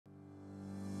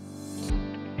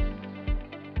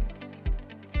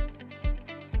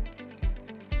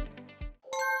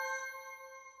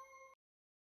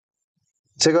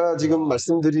제가 지금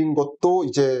말씀드린 것도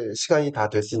이제 시간이 다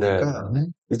됐으니까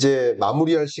이제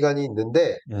마무리할 시간이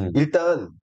있는데 일단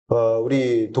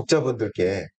우리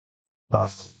독자분들께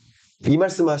이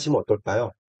말씀 하시면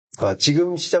어떨까요?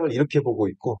 지금 시장을 이렇게 보고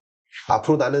있고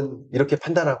앞으로 나는 이렇게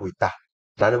판단하고 있다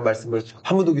라는 말씀을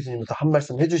한문도 교수님부터 한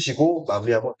말씀 해주시고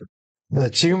마무리하면 어떨까요? 네,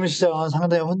 지금 시장은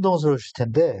상당히 혼동스러우실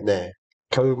텐데 네.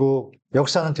 결국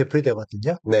역사는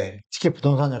되풀이되거든요. 네. 특히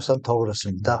부동산 역사는 더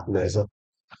그렇습니다. 네. 그래서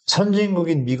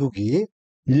선진국인 미국이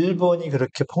일본이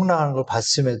그렇게 폭락하는 걸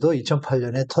봤음에도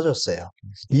 2008년에 터졌어요.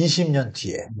 20년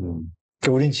뒤에.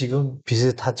 그러니까 우린 지금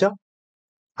비슷하죠?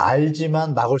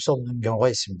 알지만 막을 수 없는 경우가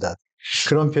있습니다.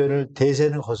 그런 표현을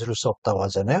대세는 거스를 수 없다고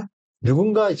하잖아요.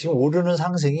 누군가 지금 오르는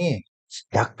상승이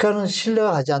약간은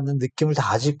신뢰가 가지 않는 느낌을 다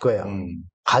가질 거예요.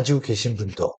 가지고 계신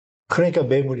분도. 그러니까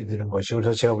매물이 드는 것이고.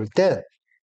 그래서 제가 볼 때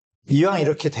이왕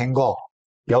이렇게 된 거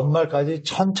연말까지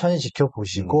천천히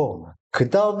지켜보시고 그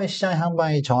다음에 시장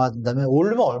향방이 정화된다면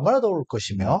오르면 얼마나 더 오를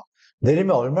것이며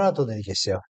내리면 얼마나 더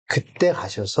내리겠어요. 그때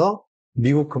가셔서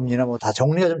미국 금리나 뭐 다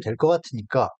정리가 좀 될 것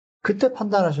같으니까 그때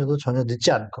판단하셔도 전혀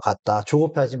늦지 않을 것 같다.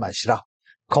 조급해하지 마시라.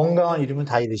 건강한 이름은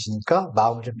다 잃으시니까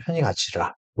마음을 좀 편히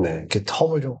가지라. 네. 이렇게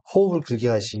호흡을 길게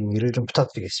하시기를 좀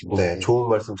부탁드리겠습니다. 네, 좋은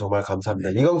말씀 정말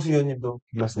감사합니다. 이광수 위원님도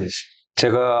말씀해 주시죠.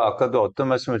 제가 아까도 어떤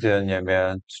말씀을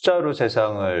드렸냐면 투자로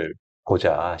세상을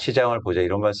보자, 시장을 보자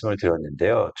이런 말씀을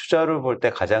드렸는데요. 투자로 볼 때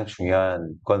가장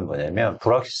중요한 건 뭐냐면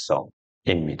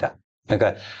불확실성입니다.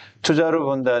 그러니까 투자로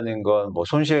본다는 건 뭐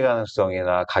손실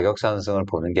가능성이나 가격 상승을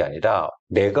보는 게 아니라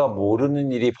내가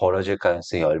모르는 일이 벌어질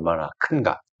가능성이 얼마나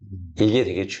큰가. 이게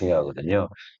되게 중요하거든요.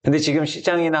 근데 지금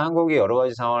시장이나 한국의 여러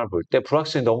가지 상황을 볼 때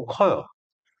불확실성이 너무 커요.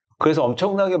 그래서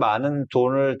엄청나게 많은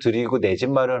돈을 들이고 내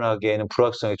집 마련하기에는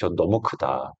불확실성이 전 너무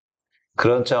크다.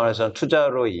 그런 차원에서는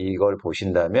투자로 이걸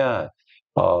보신다면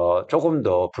조금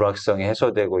더 불확실성이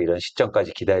해소되고 이런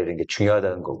시점까지 기다리는 게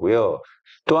중요하다는 거고요.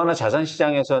 또 하나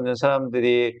자산시장에서는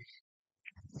사람들이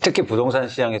특히 부동산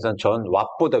시장에서는 전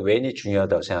왓보다 웬이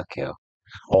중요하다고 생각해요.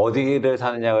 어디를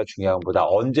사느냐가 중요한 것보다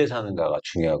언제 사는가가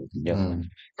중요하거든요.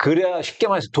 그래야 쉽게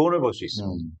말해서 돈을 벌 수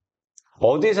있습니다.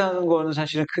 어디 사는 거는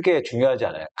사실은 크게 중요하지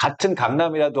않아요. 같은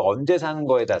강남이라도 언제 사는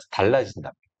거에 따라서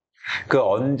달라진답니다. 그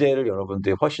언제를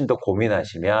여러분들이 훨씬 더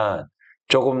고민하시면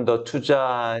조금 더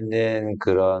투자하는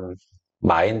그런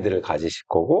마인드를 가지실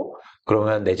거고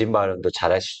그러면 내 집 마련도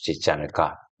잘하실 수 있지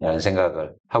않을까라는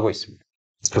생각을 하고 있습니다.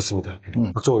 좋습니다.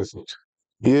 박정호 교수님.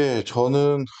 예,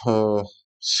 저는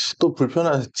또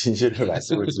불편한 진실을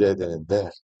말씀을 드려야 되는데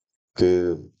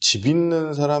집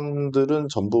있는 사람들은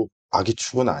전부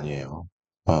아기축은 아니에요.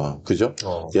 그죠?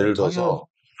 예를 들어서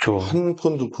한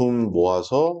푼 두 푼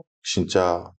모아서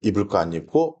진짜 입을 거 안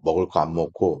입고 먹을 거 안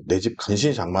먹고 내 집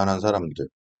간신히 장만한 사람들.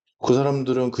 그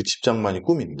사람들은 그 집 장만이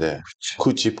꿈인데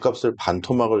그 집값을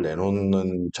반토막을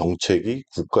내놓는 정책이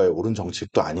국가의 옳은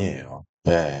정책도 아니에요.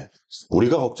 예.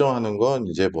 우리가 걱정하는 건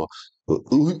이제 뭐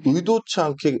의도치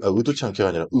않게가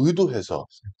아니라 의도해서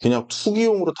그냥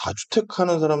투기용으로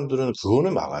다주택하는 사람들은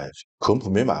그거는 막아야지. 그건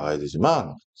분명히 막아야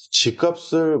되지만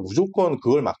집값을 무조건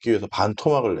그걸 막기 위해서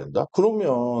반토막을 낸다?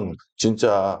 그러면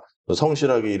진짜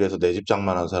성실하게 일해서 내 집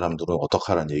장만한 사람들은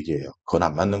어떡하라는 얘기예요. 그건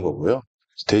안 맞는 거고요.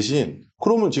 대신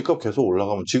그러면 집값 계속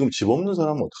올라가면 지금 집 없는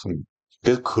사람은 어떡합니까?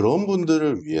 그래서 그런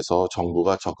분들을 위해서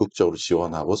정부가 적극적으로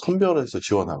지원하고 선별해서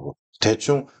지원하고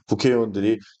대충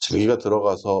국회의원들이 자기가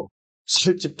들어가서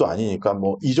살 집도 아니니까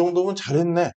뭐 이 정도면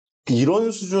잘했네.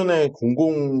 이런 수준의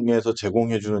공공에서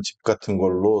제공해주는 집 같은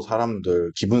걸로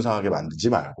사람들 기분 상하게 만들지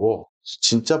말고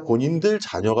진짜 본인들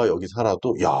자녀가 여기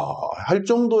살아도 할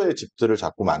정도의 집들을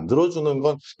자꾸 만들어주는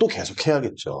건 또 계속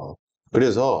해야겠죠.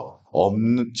 그래서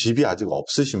집이 아직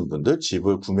없으신 분들,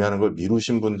 집을 구매하는 걸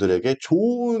미루신 분들에게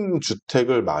좋은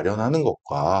주택을 마련하는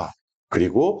것과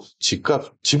그리고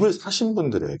집을 사신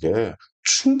분들에게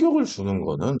충격을 주는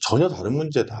거는 전혀 다른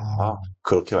문제다.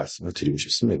 그렇게 말씀을 드리고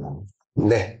싶습니다.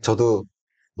 네, 저도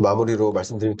마무리로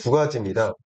말씀드린 두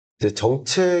가지입니다. 이제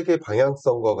정책의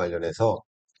방향성과 관련해서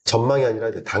전망이 아니라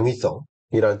이제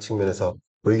당위성이라는 측면에서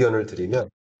의견을 드리면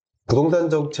부동산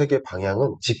정책의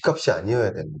방향은 집값이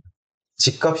아니어야 됩니다.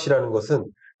 집값이라는 것은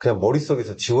그냥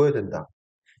머릿속에서 지워야 된다.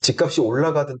 집값이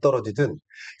올라가든 떨어지든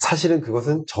사실은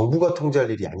그것은 정부가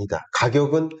통제할 일이 아니다.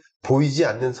 가격은 보이지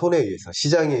않는 손에 의해서,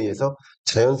 시장에 의해서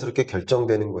자연스럽게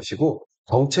결정되는 것이고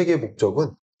정책의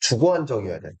목적은 주거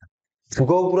안정이어야 된다.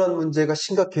 주거 불안 문제가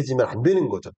심각해지면 안 되는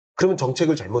거죠. 그러면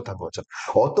정책을 잘못한 거죠.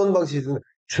 어떤 방식이든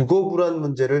주거 불안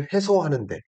문제를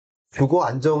해소하는데, 주거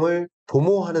안정을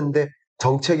도모하는데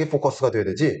정책의 포커스가 돼야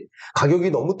되지,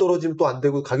 가격이 너무 떨어지면 또 안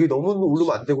되고 가격이 너무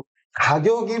오르면 안 되고,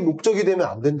 가격이 목적이 되면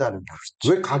안 된다는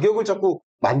거죠. 왜 가격을 자꾸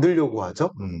만들려고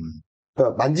하죠?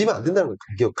 그러니까 만지면 안 된다는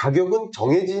거예요. 가격은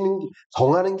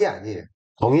정하는 게 아니에요.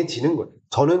 정해지는 거예요.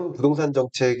 저는 부동산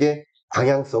정책의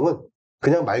방향성은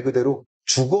그냥 말 그대로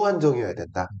주거 안정이어야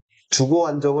된다. 주거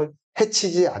안정을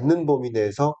해치지 않는 범위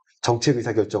내에서 정책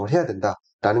의사결정을 해야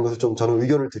된다라는 것을 좀 저는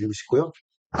의견을 드리고 싶고요.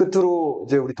 끝으로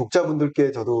이제 우리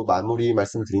독자분들께 저도 마무리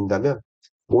말씀을 드린다면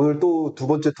오늘 또 두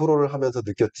번째 토론을 하면서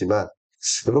느꼈지만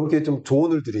여러분께 좀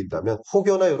조언을 드린다면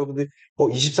혹여나 여러분들이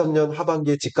 23년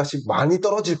하반기에 집값이 많이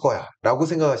떨어질 거야 라고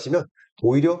생각하시면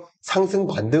오히려 상승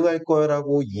반등할 거야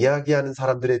라고 이야기하는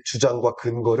사람들의 주장과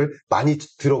근거를 많이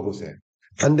들어보세요.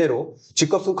 반대로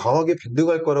집값은 강하게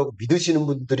반등할 거라고 믿으시는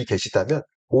분들이 계시다면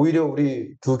오히려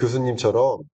우리 두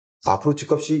교수님처럼 앞으로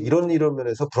집값이 이런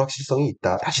면에서 불확실성이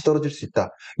있다. 다시 떨어질 수 있다.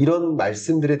 이런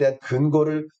말씀들에 대한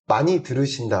근거를 많이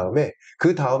들으신 다음에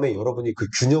그 다음에 여러분이 그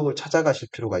균형을 찾아가실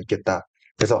필요가 있겠다.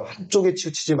 그래서 한쪽에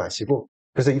치우치지 마시고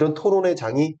그래서 이런 토론의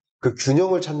장이 그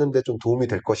균형을 찾는 데 좀 도움이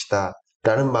될 것이다.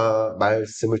 라는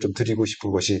말씀을 좀 드리고 싶은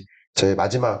것이 저의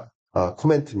마지막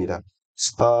코멘트입니다.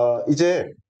 이제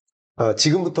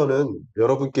지금부터는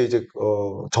여러분께 이제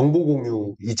정보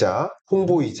공유이자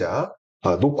홍보이자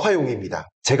녹화용입니다.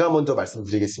 제가 먼저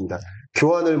말씀드리겠습니다.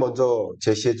 교환을 먼저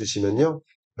제시해 주시면요.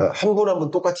 한 분 한 분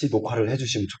똑같이 녹화를 해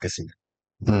주시면 좋겠습니다.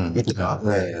 이따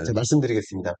제가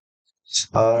말씀드리겠습니다.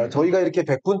 저희가 이렇게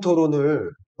 100분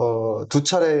토론을 두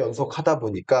차례 연속하다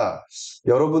보니까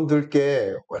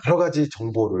여러분들께 여러 가지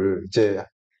정보를 이제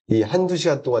이 한두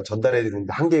시간 동안 전달해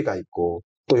드리는데 한계가 있고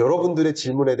또 여러분들의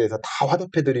질문에 대해서 다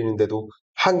화답해 드리는데도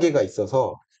한계가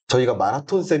있어서 저희가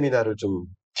마라톤 세미나를 좀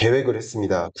계획을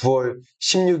했습니다. 9월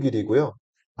 16일이고요.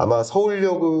 아마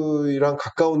서울역이랑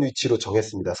가까운 위치로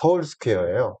정했습니다. 서울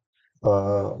스퀘어예요.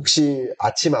 혹시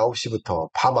아침 9시부터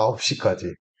밤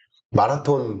 9시까지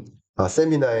마라톤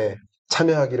세미나에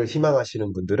참여하기를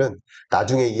희망하시는 분들은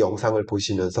나중에 이 영상을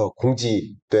보시면서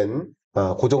공지된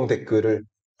고정 댓글을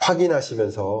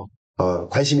확인하시면서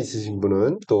관심 있으신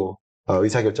분은 또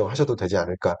의사결정 하셔도 되지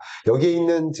않을까. 여기에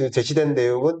있는 제시된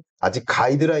내용은 아직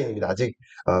가이드라인입니다. 아직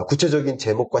구체적인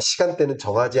제목과 시간대는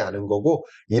정하지 않은 거고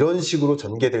이런 식으로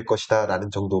전개될 것이다 라는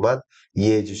정도만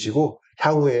이해해 주시고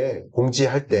향후에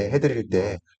공지할 때 해드릴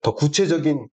때 더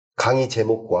구체적인 강의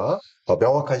제목과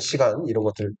명확한 시간 이런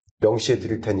것들 명시해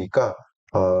드릴 테니까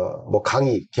뭐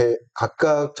강의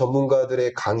각각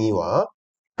전문가들의 강의와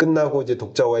끝나고 이제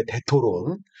독자와의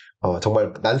대토론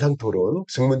정말 난상토론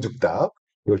증문즉답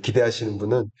이걸 기대하시는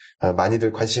분은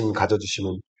많이들 관심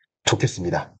가져주시면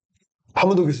좋겠습니다.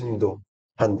 한문도 교수님도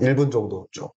한 1분 정도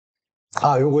쭉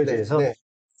요거에 대해서? 네.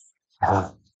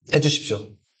 해주십시오.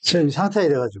 지금 상태가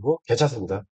이래가지고.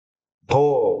 괜찮습니다.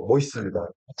 더 멋있습니다.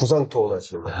 구상토론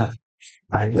하시는 거.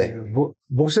 아니, 네.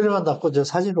 목소리만 닫고 저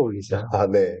사진을 올리세요.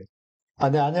 네.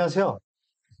 네, 안녕하세요.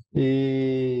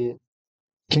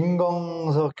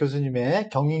 김광석 교수님의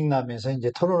경익남에서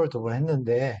이제 토론을 두 번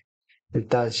했는데,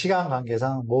 일단 시간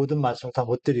관계상 모든 말씀을 다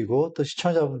못 드리고, 또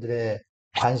시청자분들의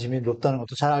관심이 높다는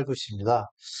것도 잘 알고 있습니다.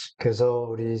 그래서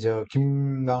우리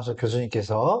김광석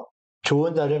교수님께서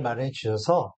좋은 자리를 마련해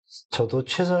주셔서 저도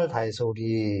최선을 다해서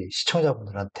우리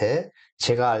시청자분들한테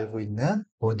제가 알고 있는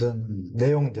모든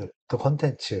내용들, 또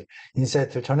콘텐츠,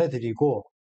 인사이트를 전해드리고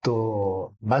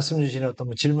또 말씀 주시는 어떤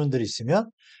질문들이 있으면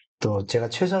또 제가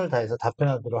최선을 다해서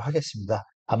답변하도록 하겠습니다.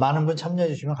 많은 분 참여해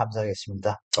주시면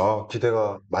감사하겠습니다.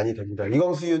 기대가 많이 됩니다.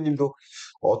 이광수 의원님도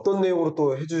어떤 내용으로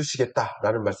또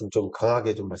해주시겠다라는 말씀 좀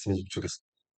강하게 좀 말씀해 주시면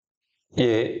좋겠습니다.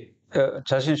 예,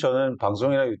 사실 저는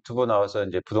방송이나 유튜브 나와서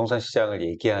이제 부동산 시장을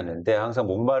얘기하는데 항상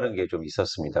목마른 게 좀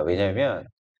있었습니다. 왜냐하면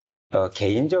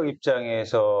개인적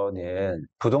입장에서는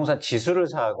부동산 지수를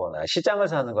사거나 시장을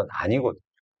사는 건 아니거든요.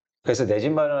 그래서 내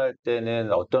집 마련할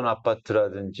때는 어떤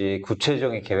아파트라든지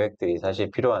구체적인 계획들이 사실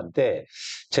필요한데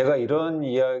제가 이런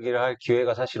이야기를 할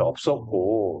기회가 사실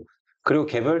없었고 그리고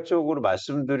개별적으로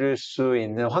말씀드릴 수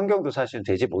있는 환경도 사실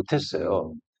되지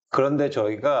못했어요. 그런데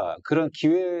저희가 그런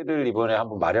기회를 이번에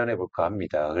한번 마련해 볼까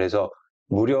합니다. 그래서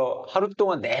무려 하루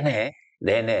동안 내내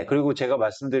그리고 제가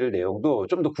말씀드릴 내용도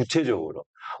좀 더 구체적으로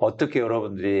어떻게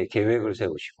여러분들이 계획을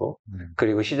세우시고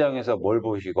그리고 시장에서 뭘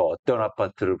보시고 어떤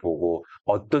아파트를 보고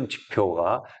어떤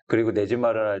지표가 그리고 내 집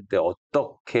마련할 때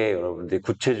어떻게 여러분들이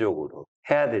구체적으로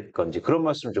해야 될 건지 그런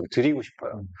말씀을 좀 드리고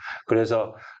싶어요.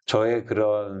 그래서 저의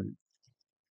그런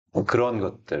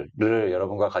것들을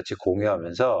여러분과 같이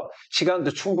공유하면서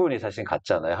시간도 충분히 사실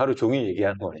갖잖아요. 하루 종일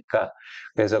얘기하는 거니까.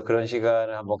 그래서 그런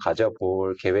시간을 한번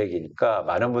가져볼 계획이니까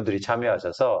많은 분들이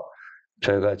참여하셔서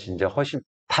저희가 진짜 훨씬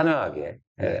탄회하게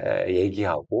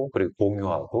얘기하고 그리고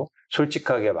공유하고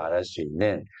솔직하게 말할 수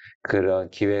있는 그런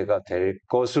기회가 될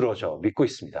것으로 저 믿고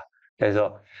있습니다.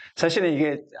 그래서 사실은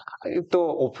이게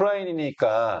또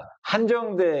오프라인이니까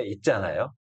한정돼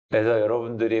있잖아요. 그래서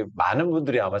여러분들이, 많은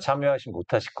분들이 아마 참여하시면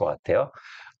못하실 것 같아요.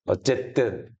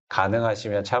 어쨌든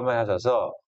가능하시면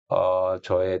참여하셔서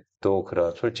저의 또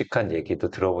그런 솔직한 얘기도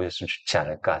들어보셨으면 좋지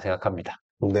않을까 생각합니다.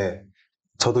 네.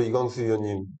 저도 이광수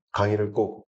위원님 강의를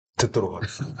꼭 듣도록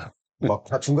하겠습니다. 막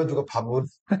다 중간중간 반문.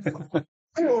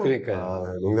 그러니까요.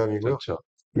 아, 농담이고요. 좋죠.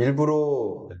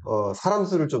 일부러 사람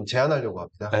수를 좀 제한하려고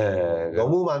합니다. 네,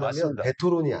 너무 많으면 맞습니다.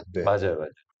 대토론이 안 돼요. 맞아요,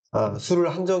 맞아요. 수를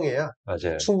한정해야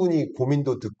맞아요. 충분히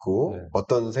고민도 듣고 네.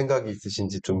 어떤 생각이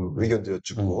있으신지 좀 의견도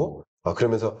여쭙고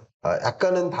그러면서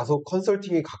약간은 다소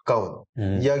컨설팅에 가까운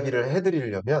이야기를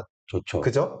해드리려면 좋죠.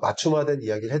 그죠? 맞춤화된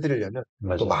이야기를 해드리려면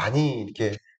맞아요. 또 많이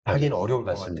이렇게 하기는 어려울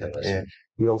것 맞습니다. 같아요. 맞습니다. 예.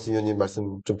 이광수 의원님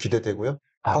말씀 좀 기대되고요.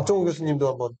 박정호 교수님도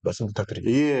한번 말씀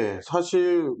부탁드립니다. 예,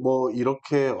 사실 뭐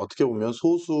이렇게 어떻게 보면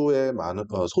소수의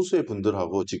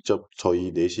분들하고 직접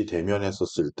저희 넷이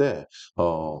대면했었을 때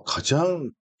가장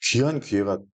귀한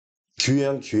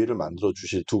기회를 만들어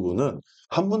주실 두 분은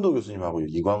한문도 교수님하고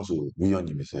이광수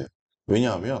위원님이세요.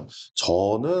 왜냐하면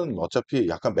저는 어차피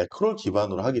약간 매크로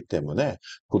기반으로 하기 때문에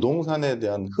부동산에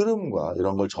대한 흐름과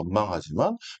이런 걸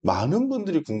전망하지만 많은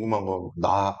분들이 궁금한 건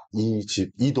이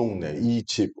집, 이 동네, 이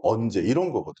집, 언제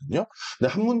이런 거거든요.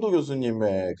 근데 한문도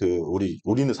교수님의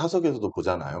우리는 사석에서도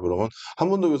보잖아요. 그러면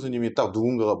한문도 교수님이 딱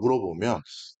누군가가 물어보면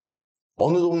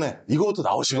어느 동네 이거부터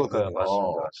나오시거든요.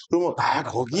 맞습니다. 그러면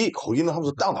거기는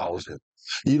하면서 딱 나오세요.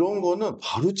 이런 거는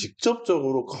바로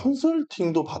직접적으로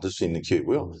컨설팅도 받을 수 있는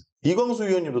기회고요. 이광수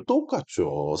위원님도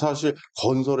똑같죠. 사실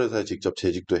건설회사에 직접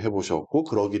재직도 해보셨고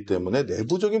그러기 때문에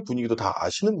내부적인 분위기도 다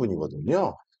아시는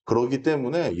분이거든요. 그러기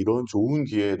때문에 이런 좋은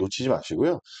기회 놓치지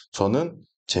마시고요. 저는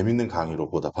재밌는 강의로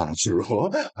보답하는 줄로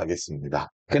하겠습니다.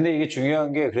 근데 이게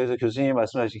중요한 게, 그래서 교수님이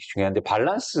말씀하신 게 중요한데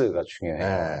밸런스가 중요해요.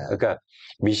 네. 그러니까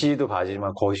미시도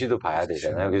봐지만 거시도 봐야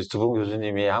되잖아요. 그래서 두 분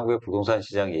교수님이 한국의 부동산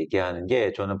시장 얘기하는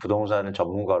게 저는 부동산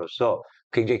전문가로서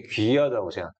굉장히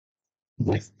귀하다고 생각해요.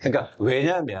 그러니까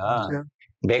왜냐하면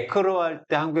매크로 할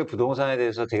때 한국의 부동산에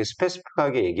대해서 되게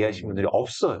스페시픽하게 얘기하시는 분들이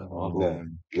없어요. 네.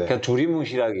 네. 그냥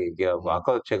두리뭉실하게 얘기하고,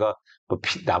 아까 제가 뭐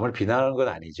남을 비난하는 건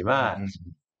아니지만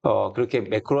그렇게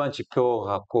매크로한 지표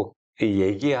갖고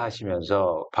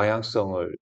얘기하시면서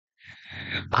방향성을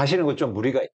하시는 건 좀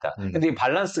무리가 있다. 근데 이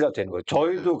밸런스가 되는 거예요.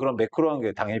 저희도 그런 매크로한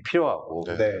게 당연히 필요하고.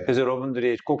 네. 네. 그래서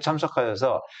여러분들이 꼭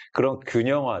참석하셔서 그런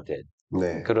균형화된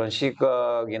네. 그런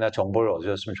시각이나 정보를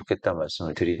얻으셨으면 좋겠다는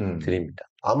말씀을 드립니다.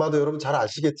 아마도 여러분 잘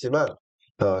아시겠지만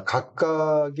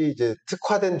각각이 이제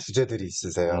특화된 주제들이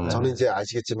있으세요. 저는 이제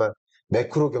아시겠지만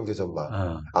매크로 경제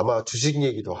전망, 아마 주식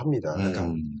얘기도 합니다.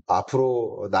 그러니까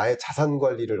앞으로 나의 자산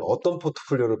관리를 어떤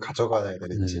포트폴리오를 가져가야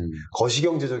되는지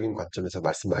거시경제적인 관점에서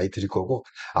말씀 많이 드릴 거고,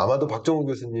 아마도 박정호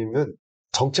교수님은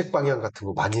정책 방향 같은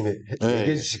거 많이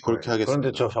얘기해 주실 거예요. 그렇게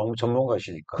하겠습니다. 그런데 저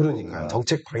전문가시니까. 그러니까요.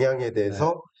 정책 방향에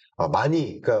대해서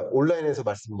많이, 그러니까 온라인에서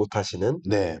말씀 못 하시는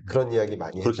네. 그런 이야기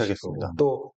많이 그렇게 해주실 거고, 하겠습니다.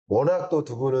 또 워낙 또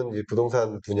두 분은 이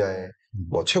부동산 분야의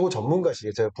뭐 최고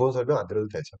전문가시게, 제가 부원 설명 안 드려도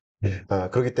되죠.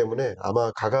 그렇기 때문에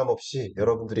아마 가감 없이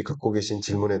여러분들이 갖고 계신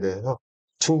질문에 대해서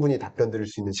충분히 답변 드릴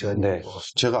수 있는 시간이 될 것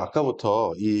같습니다. 제가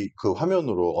아까부터 그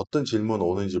화면으로 어떤 질문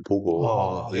오는지 보고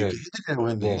이렇게 해드리려고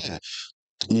했는데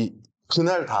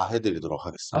그날 다 해드리도록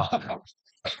하겠습니다.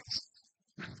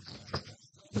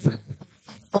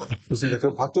 좋습니다.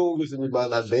 그럼 박정호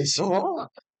교수님만 한 4시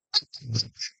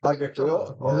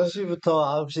하겠고요.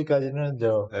 6시부터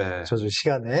 9시까지는 저주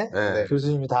시간에 네.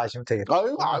 교수님이 다 하시면 되겠다.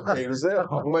 아유, 왜 그러세요?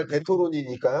 정말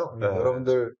대토론이니까요.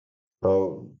 여러분들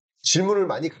질문을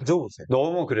많이 가져오세요.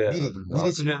 너무 그래요.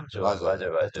 미리 질문.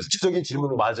 맞아요. 구체적인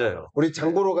질문을. 맞아요. 우리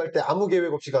장 보러 갈 때 아무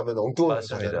계획 없이 가면 엉뚱한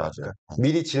맞습니다. 거잖아요. 그러니까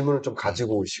미리 질문을 좀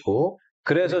가지고 오시고.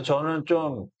 그래서 저는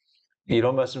좀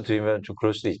이런 말씀 드리면 좀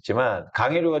그럴 수도 있지만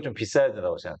강의료가 좀 비싸야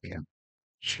된다고 생각해요.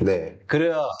 네.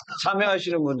 그래야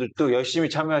참여하시는 분들도 열심히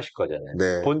참여하실 거잖아요.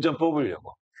 네. 본전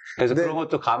뽑으려고. 그래서 네. 그런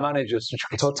것도 감안해 주셨으면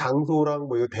좋겠어요. 저 장소랑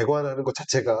뭐 이거 대관하는 것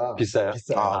자체가 비싸요?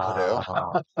 그래요?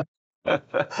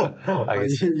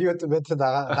 알겠습니다. 이것도 멘트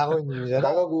나가고 있는 중이잖아.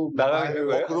 나가고 있는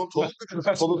거예요? 그럼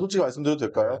저도 솔직히 말씀드려도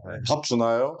될까요? 밥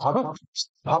주나요?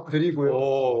 밥 드리고요.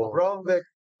 오. 브라운백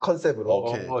컨셉으로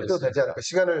오케이. 해도 되지 않을까.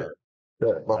 시간을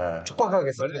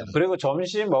촉박하겠습니다. 그리고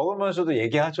점심 먹으면서도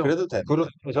얘기하죠. 그래도 돼.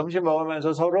 점심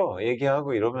먹으면서 서로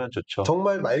얘기하고 이러면 좋죠.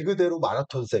 정말 말 그대로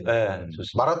마라톤 쌤. 네,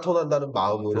 좋습니다. 마라톤 한다는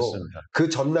마음으로 좋습니다. 그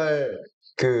전날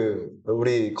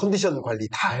우리 컨디션 관리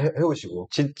다 해오시고.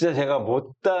 진짜 제가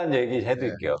못다한 얘기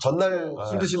해드릴게요. 전날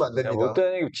술 드시면 안 됩니다.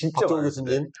 못다한 얘기 진짜 박정호 많아요.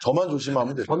 교수님. 저만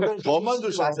조심하면 돼요. 저만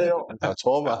조심하세요.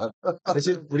 저만.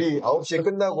 대신 우리 9시에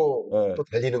끝나고 또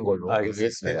달리는 걸로.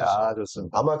 알겠습니다.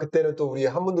 좋습니다. 아마 그때는 또 우리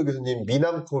한문도 교수님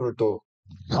미남 토를 또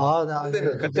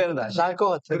그때는 아시. 나을 것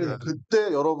같아요. 그래서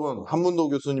그때 여러분 한문도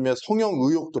교수님의 성형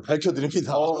의혹도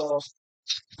밝혀드립니다.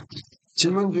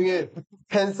 질문 중에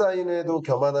팬 사인회도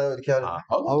겸하나요? 이렇게 하는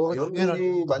이런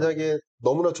분이 만약에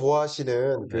너무나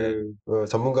좋아하시는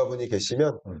전문가분이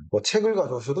계시면 뭐 책을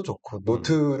가져오셔도 좋고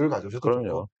노트를 가져오셔도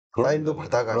좋고 사인도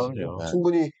받아가시고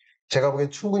충분히 제가 보기엔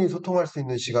충분히 소통할 수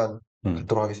있는 시간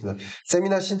갖도록 하겠습니다.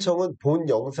 세미나 신청은 본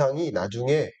영상이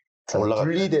나중에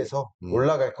분리돼서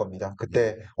올라갈 겁니다.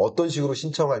 그때 어떤 식으로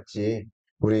신청할지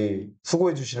우리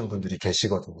수고해 주시는 분들이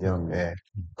계시거든요. 예.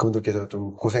 그분들께서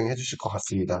좀 고생해 주실 것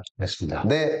같습니다. 맞습니다.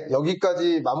 네,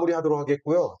 여기까지 마무리하도록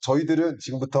하겠고요. 저희들은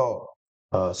지금부터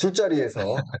술자리에서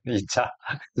 2차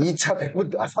 3차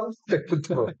 100분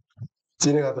토론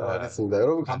진행하도록 하겠습니다.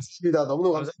 여러분 감사합니다.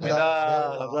 너무너무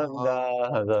감사합니다. 감사합니다.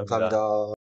 감사합니다.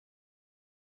 감사합니다.